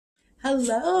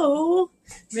Hello.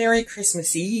 Merry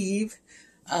Christmas Eve.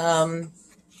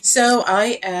 So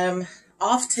I am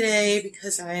off today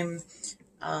because I'm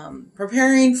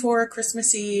preparing for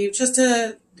Christmas Eve. Just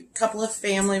a couple of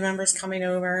family members coming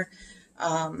over.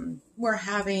 We're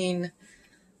having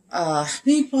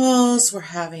meatballs. We're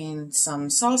having some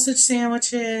sausage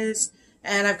sandwiches.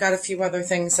 And I've got a few other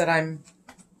things that I'm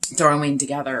throwing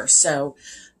together. So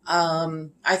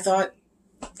I thought,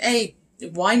 hey,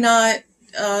 why not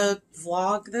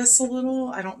vlog this a little?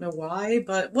 I don't know why,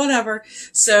 but whatever.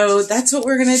 So that's what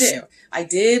we're going to do. I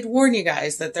did warn you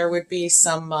guys that there would be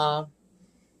some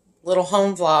little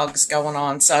home vlogs going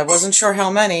on. So I wasn't sure how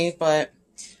many, but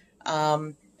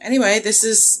anyway, this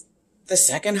is the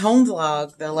second home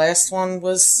vlog. The last one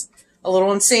was a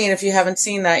little insane. If you haven't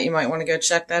seen that, you might want to go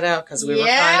check that out because we were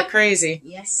kind of crazy.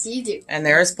 Yes, you do. And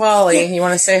there's Polly. You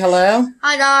want to say hello?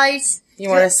 Hi, guys. You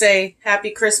want to say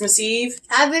Happy Christmas Eve?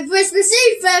 Happy Christmas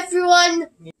Eve, everyone.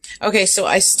 Okay, so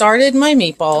I started my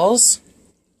meatballs.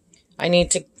 I need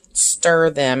to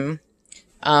stir them.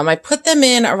 I put them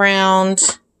in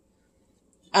around,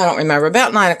 I don't remember,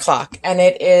 about 9 o'clock. And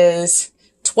it is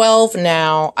 12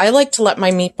 now. I like to let my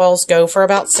meatballs go for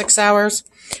about 6 hours.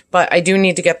 But I do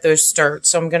need to get those stirred.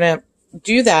 So I'm going to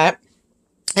do that.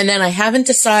 And then I haven't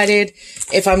decided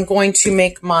if I'm going to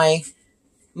make my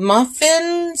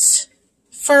muffins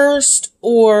first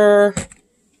or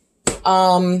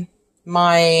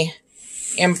my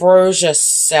ambrosia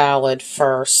salad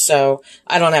first. So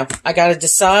I don't know. I got to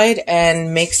decide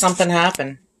and make something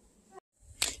happen.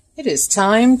 It is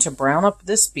time to brown up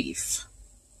this beef.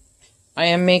 I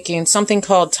am making something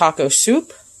called taco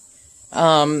soup.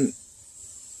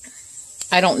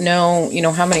 I don't know,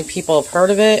 how many people have heard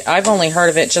of it. I've only heard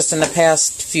of it just in the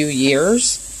past few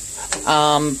years.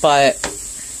 But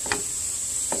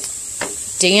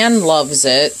Dan loves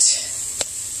it.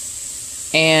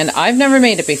 And I've never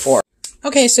made it before.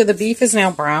 Okay, so the beef is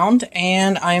now browned.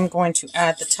 And I'm going to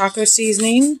add the taco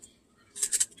seasoning.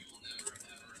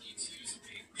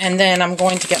 And then I'm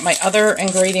going to get my other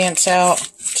ingredients out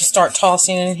to start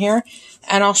tossing in here.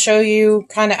 And I'll show you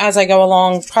kind of as I go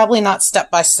along, probably not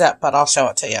step by step, but I'll show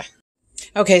it to you.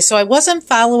 Okay, so I wasn't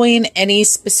following any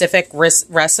specific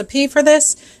recipe for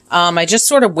this. I just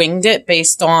sort of winged it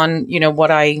based on, what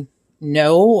I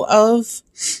know of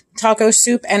taco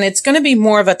soup. And it's going to be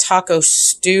more of a taco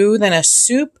stew than a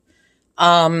soup.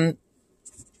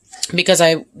 Because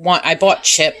I bought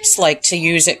chips like to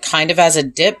use it kind of as a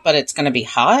dip, but it's going to be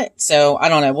hot. So I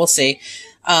don't know. We'll see.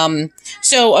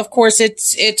 So of course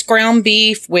it's ground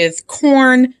beef with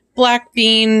corn, black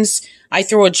beans. I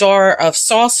threw a jar of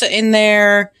salsa in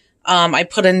there. I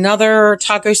put another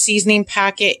taco seasoning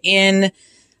packet in,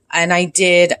 and I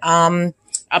did,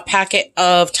 a packet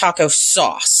of taco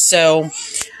sauce. So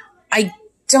I'm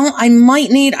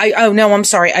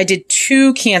sorry. I did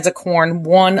 2 cans of corn,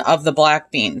 1 of the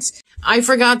black beans. I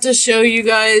forgot to show you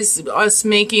guys us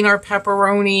making our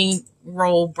pepperoni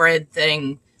roll bread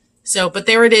thing. So, but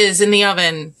there it is in the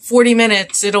oven. 40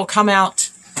 minutes, it'll come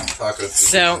out. Taco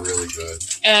soup is really good.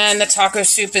 And the taco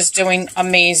soup is doing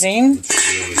amazing. It's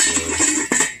really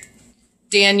good.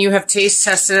 Dan, you have taste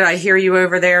tested it. I hear you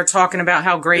over there talking about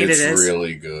how great it is. It's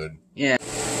really good. Yeah.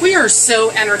 We are so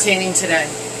entertaining today.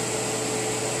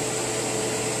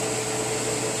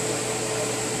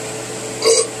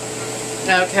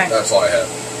 Okay. That's all I have.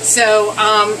 So,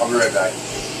 I'll be right back.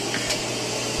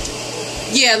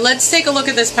 yeah, let's take a look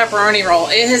at this pepperoni roll.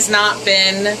 It has not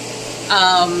been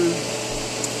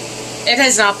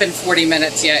 40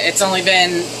 minutes yet. It's only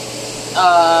been,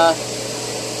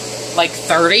 like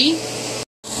 30.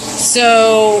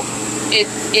 So,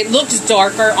 it looks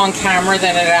darker on camera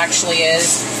than it actually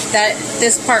is.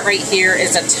 This part right here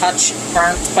is a touch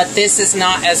burnt, but this is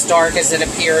not as dark as it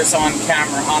appears on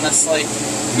camera, honestly.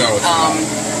 No, it's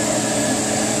not.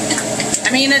 I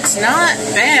mean, it's not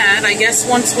bad. I guess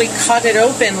once we cut it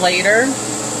open later,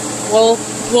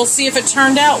 we'll see if it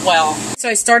turned out well. So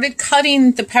I started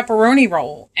cutting the pepperoni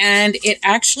roll, and it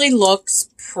actually looks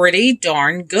pretty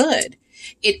darn good.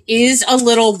 It is a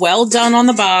little well done on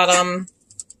the bottom,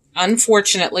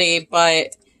 unfortunately,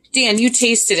 but Dan, you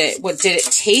tasted it. What, did it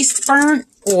taste burnt,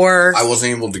 or? I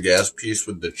wasn't able to gas piece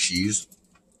with the cheese.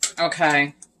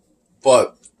 Okay.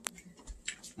 But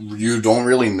you don't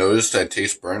really notice that it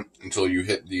tastes burnt until you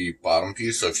hit the bottom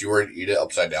piece. So if you were to eat it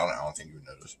upside down, I don't think you would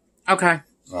notice. Okay.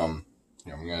 I'm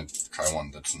gonna try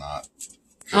one that's not.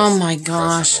 Oh my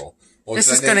gosh. Well, This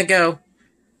is gonna go.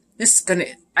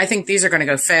 I think these are gonna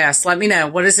go fast. Let me know.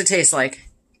 What does it taste like?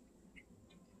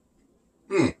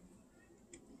 Oh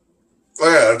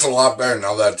yeah, it's a lot better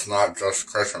now that it's not just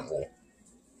crescent roll.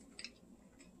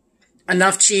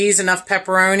 Enough cheese, enough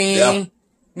pepperoni. Yeah.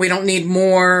 We don't need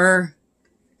more.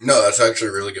 No, that's actually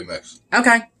a really good mix.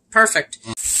 Okay, perfect.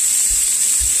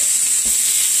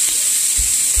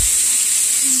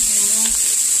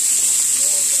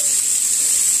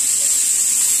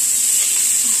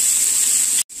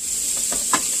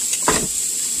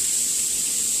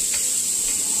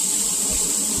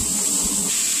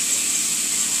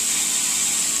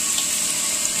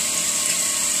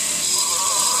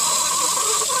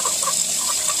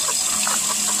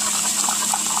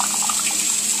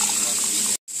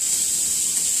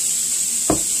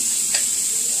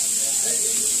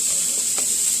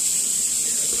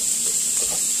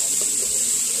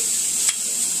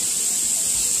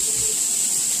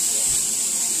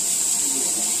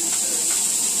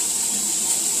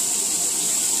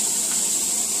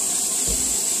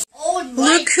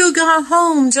 Look who got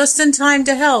home just in time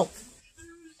to help.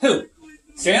 Who?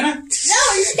 Santa? No,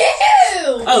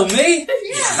 you! Oh, me?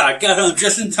 Yeah. I got home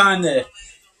just in time to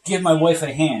give my wife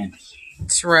a hand.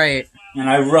 That's right. And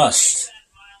I rushed.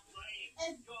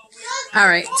 All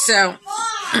right, so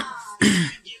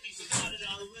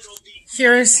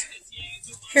here's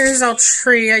our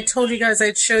tree. I told you guys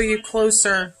I'd show you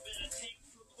closer.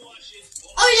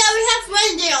 Oh, yeah, we have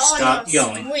Wednesday on Stop us.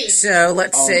 yelling. Wait. So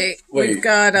let's see. wait. We've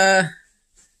got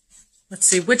let's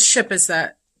see, which ship is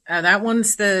that? That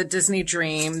one's the Disney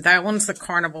Dream. That one's the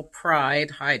Carnival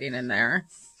Pride hiding in there.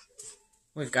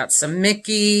 We've got some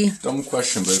Mickey. Dumb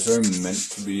question, but is there meant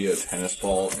to be a tennis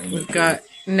ball in We've got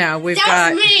we've That's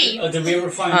got me! Oh, did we ever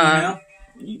find out?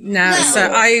 NASA.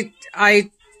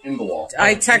 I in the wall?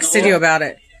 I texted you about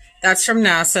it. That's from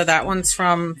NASA. That one's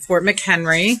from Fort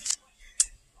McHenry.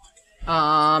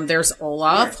 There's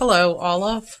Olaf. Hello,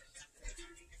 Olaf.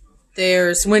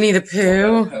 There's Winnie the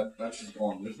Pooh. That's just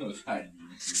gone. There's no sign.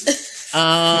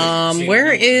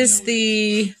 Where is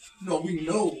the... No, we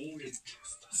know. It's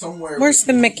somewhere. Where's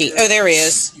the Mickey? Oh, there he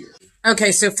is.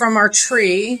 Okay, so from our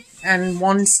tree and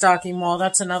one stocking wall,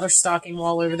 that's another stocking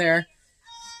wall over there.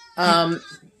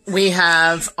 We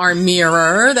have our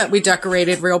mirror that we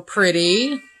decorated real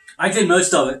pretty. I did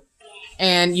most of it.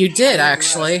 And you did,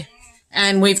 actually.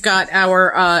 And we've got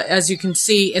our, as you can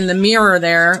see in the mirror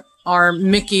there, our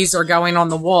Mickeys are going on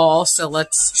the wall. So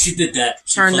let's She did that.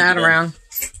 She turn that flipped it around.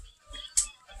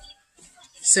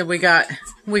 So we got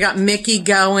Mickey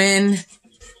going.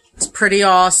 It's pretty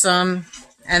awesome.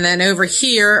 And then over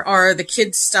here are the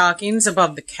kids' stockings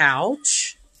above the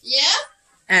couch. Yeah?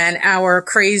 And our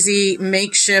crazy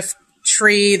makeshift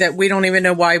tree that we don't even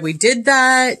know why we did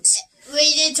that.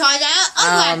 We did try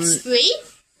that on spree.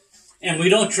 And we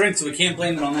don't drink, so we can't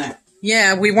blame it on that.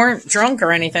 Yeah, we weren't drunk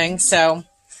or anything, so.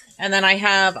 And then I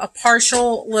have a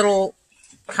partial little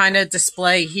kind of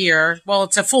display here. Well,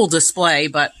 it's a full display,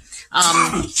 but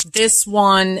this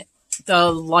one,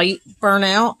 the light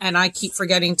burnout, and I keep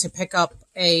forgetting to pick up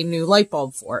a new light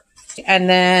bulb for it. And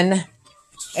then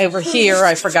over here,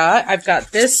 I forgot, I've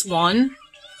got this one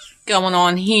going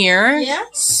on here. Yeah?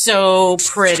 So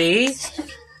pretty.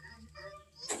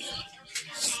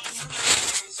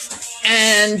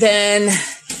 And then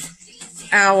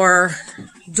our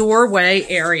doorway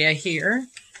area here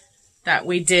that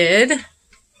we did.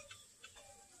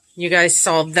 You guys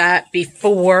saw that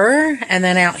before. And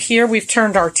then out here, we've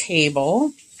turned our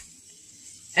table.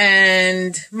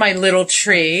 And my little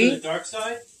tree. To the dark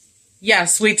side?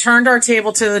 Yes, we turned our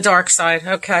table to the dark side.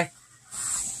 Okay.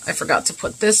 I forgot to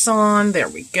put this on. There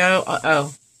we go.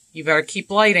 Uh-oh. You better keep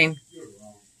lighting.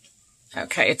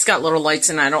 Okay, it's got little lights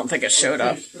and I don't think it showed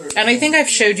up. And I think I've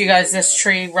showed you guys this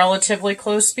tree relatively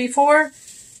close before.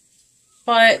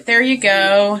 But there you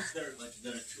go.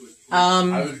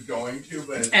 I was going to,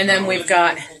 but. And then we've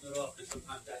got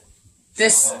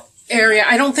this area.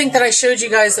 I don't think that I showed you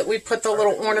guys that we put the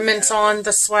little ornaments on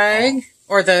the swag.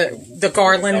 Or the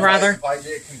garland, rather. If I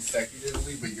did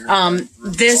consecutively, but you're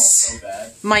This, so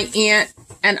bad. my aunt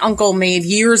and uncle made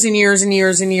years and years and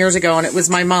years and years ago, and it was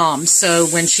my mom. So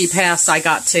when she passed, I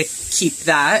got to keep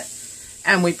that.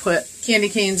 And we put candy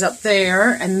canes up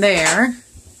there and there.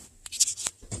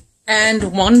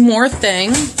 And one more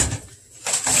thing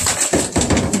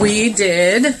we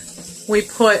did, we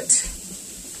put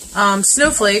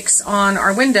snowflakes on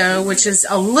our window, which is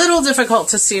a little difficult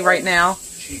to see right now.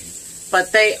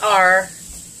 But they are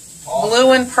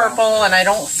blue and purple, and I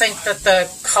don't think that the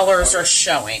colors are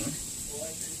showing.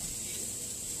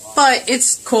 But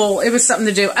it's cool. It was something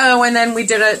to do. Oh, and then we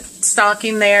did a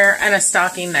stocking there and a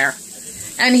stocking there.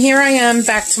 And here I am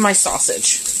back to my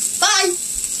sausage. Bye!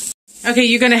 Okay,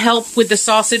 you going to help with the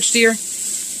sausage, dear?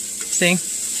 See?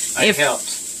 I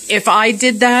helped. If I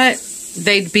did that,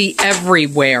 they'd be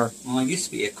everywhere. Well, I used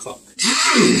to be a cook.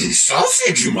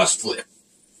 Sausage you must flip.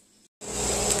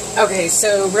 Okay,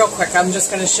 so real quick, I'm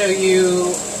just going to show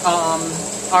you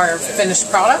our finished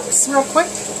products real quick.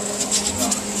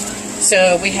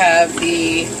 So we have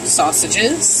the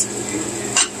sausages.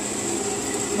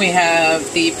 We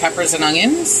have the peppers and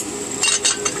onions.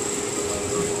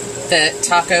 The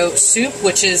taco soup,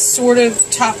 which is sort of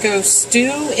taco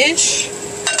stew-ish.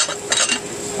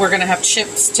 We're going to have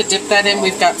chips to dip that in.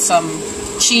 We've got some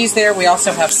cheese there. We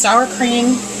also have sour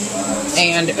cream.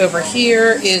 And over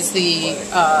here is the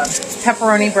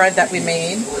pepperoni bread that we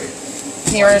made.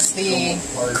 Here's the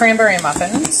cranberry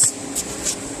muffins.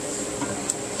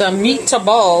 The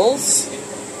meatballs.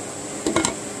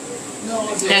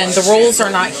 And the rolls are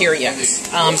not here yet.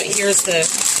 But here's the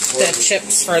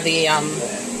chips for the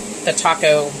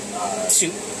taco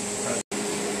soup.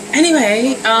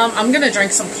 Anyway, I'm going to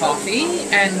drink some coffee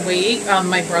and wait.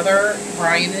 My brother,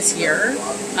 Brian, is here,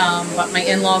 but my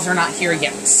in-laws are not here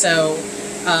yet. So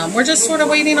we're just sort of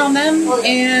waiting on them,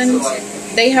 and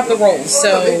they have the rolls.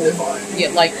 So, yeah,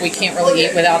 like, we can't really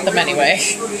eat without them anyway.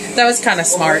 That was kind of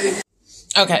smart.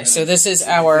 Okay, so this is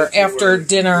our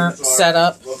after-dinner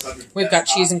setup. We've got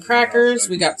cheese and crackers.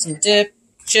 We got some dip,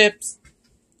 chips,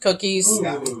 cookies,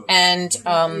 and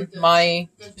my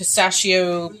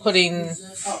pistachio pudding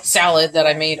salad that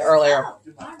I made earlier.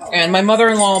 And my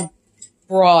mother-in-law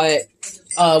brought,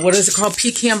 what is it called?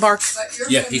 Pecan bark?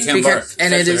 Yeah, pecan bark.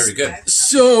 And it is very good.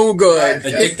 So good.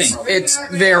 Addicting. It's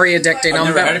very addicting. I've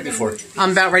never had it before.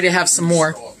 I'm about ready to have some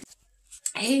more.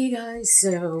 Hey guys,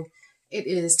 so it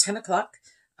is 10 o'clock.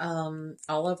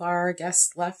 All of our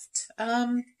guests left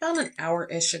about an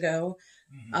hour-ish ago.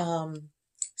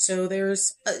 So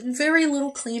there's a very little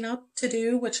cleanup to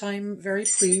do, which I'm very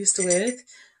pleased with.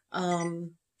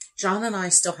 John and I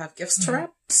still have gifts to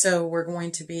wrap, so we're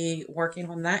going to be working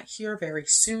on that here very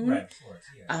soon. Right, of course,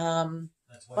 yeah.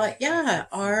 But yeah,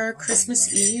 our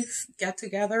Christmas Eve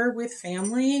get-together with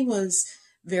family was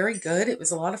very good. It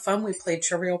was a lot of fun. We played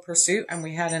Trivial Pursuit, and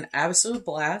we had an absolute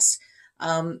blast.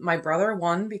 My brother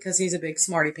won because he's a big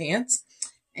smarty pants,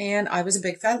 and I was a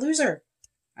big fat loser.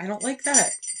 I don't like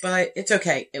that, but it's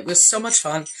okay. It was so much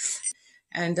fun,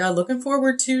 and looking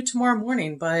forward to tomorrow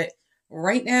morning. But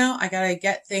right now, I gotta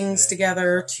get things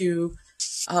together to,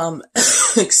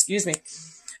 excuse me,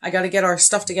 I gotta get our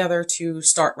stuff together to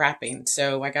start wrapping.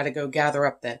 So I gotta go gather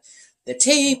up the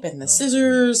tape and the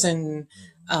scissors and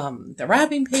the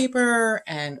wrapping paper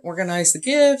and organize the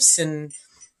gifts and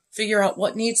figure out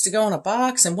what needs to go in a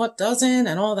box and what doesn't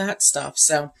and all that stuff.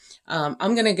 So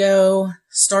I'm going to go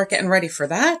start getting ready for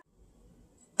that.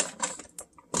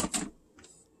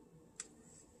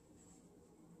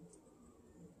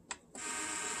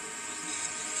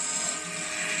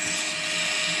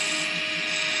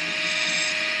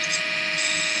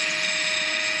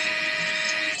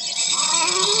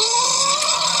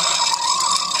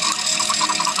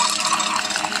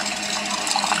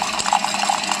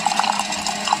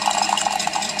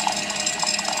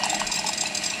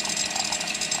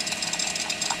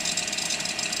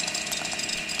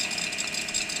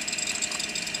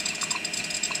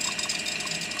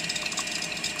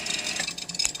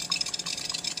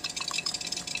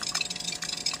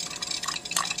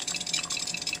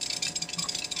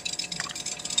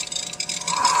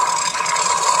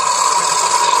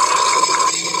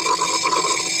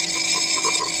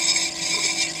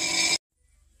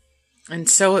 And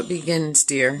so it begins,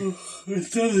 dear.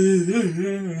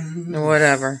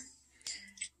 Whatever.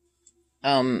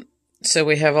 So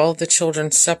we have all the children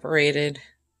separated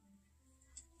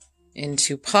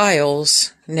into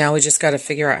piles. Now we just got to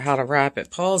figure out how to wrap it.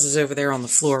 Paul's is over there on the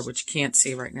floor, which you can't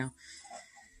see right now.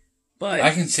 But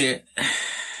I can see it.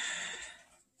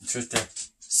 It's right there.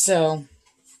 So,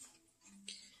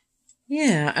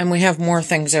 yeah, and we have more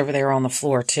things over there on the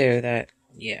floor too that,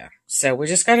 yeah. So we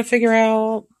just got to figure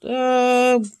out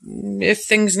if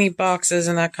things need boxes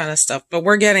and that kind of stuff. But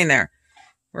we're getting there.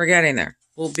 We're getting there.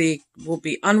 We'll be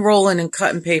unrolling and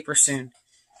cutting paper soon.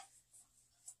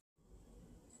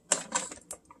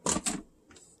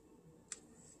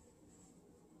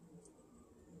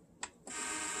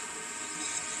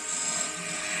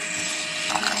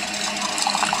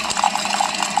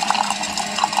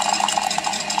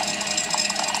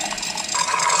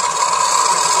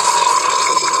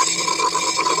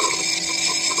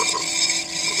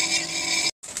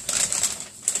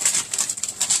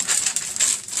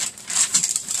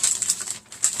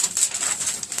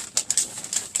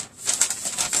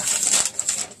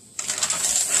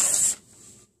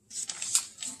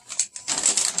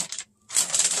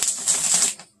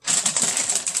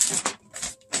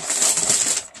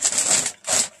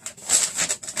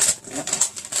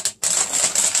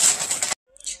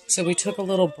 So we took a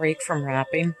little break from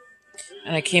wrapping,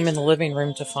 and I came in the living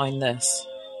room to find this.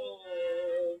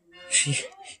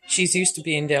 She's used to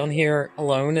being down here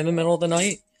alone in the middle of the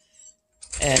night,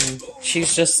 and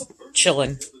she's just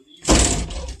chilling.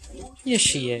 Yes,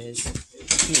 she is.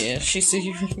 Yeah, she said,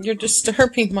 you're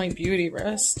disturbing my beauty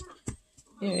rest.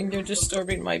 Yeah, you're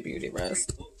disturbing my beauty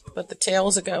rest. But the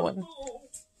tails are going.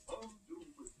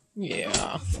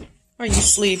 Yeah. Are you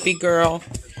sleepy, girl?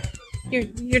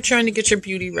 You're trying to get your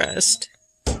beauty rest.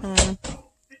 Huh?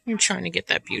 You're trying to get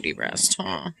that beauty rest,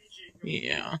 huh?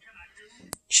 Yeah.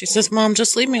 She says, Mom,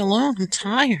 just leave me alone. I'm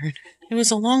tired. It was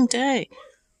a long day.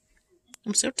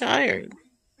 I'm so tired.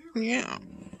 Yeah.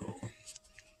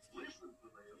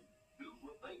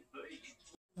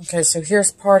 Okay, so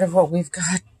here's part of what we've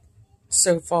got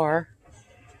so far.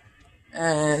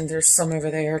 And there's some over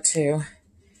there, too.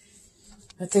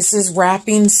 But this is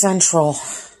wrapping central.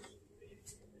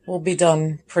 We'll be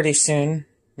done pretty soon,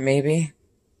 maybe.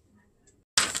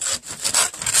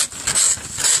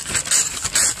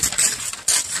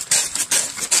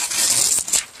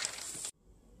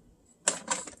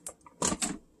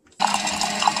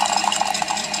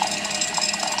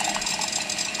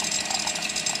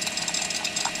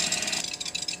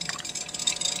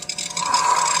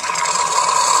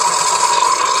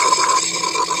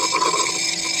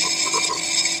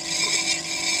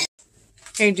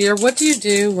 Hey, dear, what do you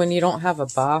do when you don't have a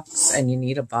box and you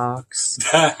need a box?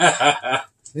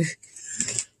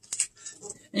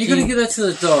 You're gonna give that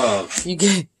to the dog.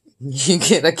 You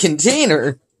get a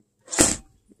container.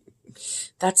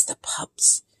 That's the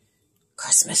pup's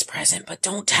Christmas present, but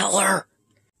don't tell her.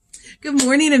 Good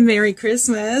morning and Merry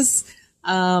Christmas.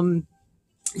 John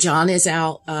is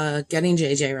out getting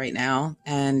JJ right now,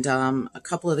 and a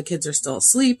couple of the kids are still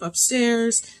asleep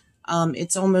upstairs.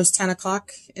 It's almost 10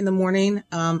 o'clock in the morning.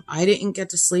 I didn't get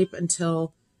to sleep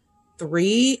until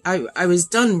 3. I was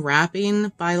done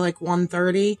wrapping by like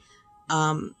 1:30.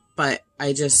 But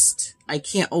I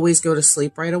can't always go to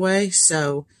sleep right away.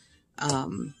 So,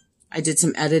 I did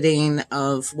some editing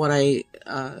of what I,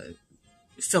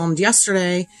 filmed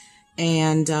yesterday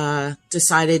and,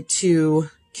 decided to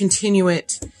continue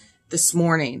it this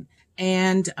morning.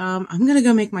 And, I'm going to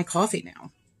go make my coffee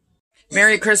now.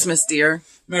 Merry Christmas, dear.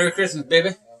 Merry Christmas,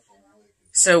 baby.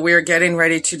 So we're getting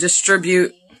ready to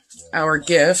distribute our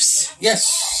gifts.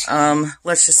 Yes.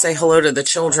 Let's just say hello to the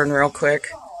children real quick.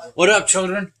 What up,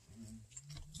 children?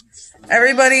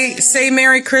 Everybody say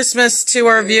Merry Christmas to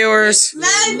our viewers.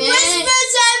 Merry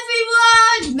Christmas,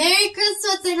 everyone! Merry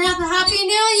Christmas and have a Happy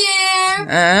New Year!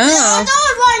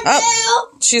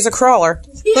 Oh. She's a crawler.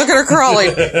 Look at her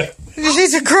crawling.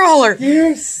 She's a crawler.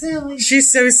 You're silly. She's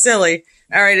so silly.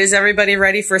 All right, is everybody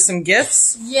ready for some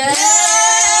gifts? Yeah!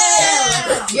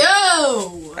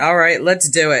 Yo! All right, let's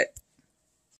do it.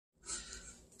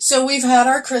 So we've had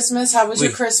our Christmas. How was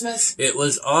your Christmas? It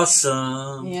was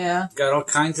awesome. Yeah. Got all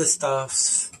kinds of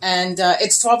stuff. And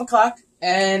it's 12 o'clock,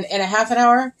 and in a half an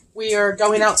hour, we are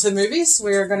going out to the movies.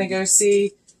 We are going to go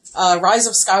see Rise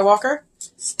of Skywalker.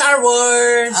 Star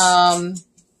Wars!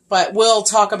 But we'll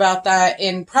talk about that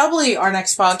in probably our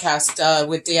next podcast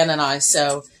with Dan and I.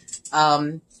 So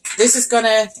this is going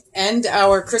to end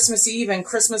our Christmas Eve and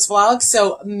Christmas vlog.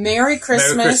 So Merry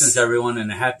Christmas. Merry Christmas, everyone,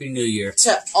 and a Happy New Year.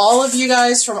 To all of you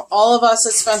guys from all of us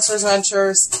at Spencer's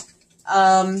Ventures.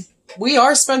 We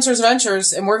are Spencer's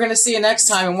Ventures, and we're going to see you next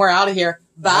time, and we're out of here.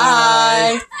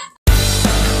 Bye. Bye.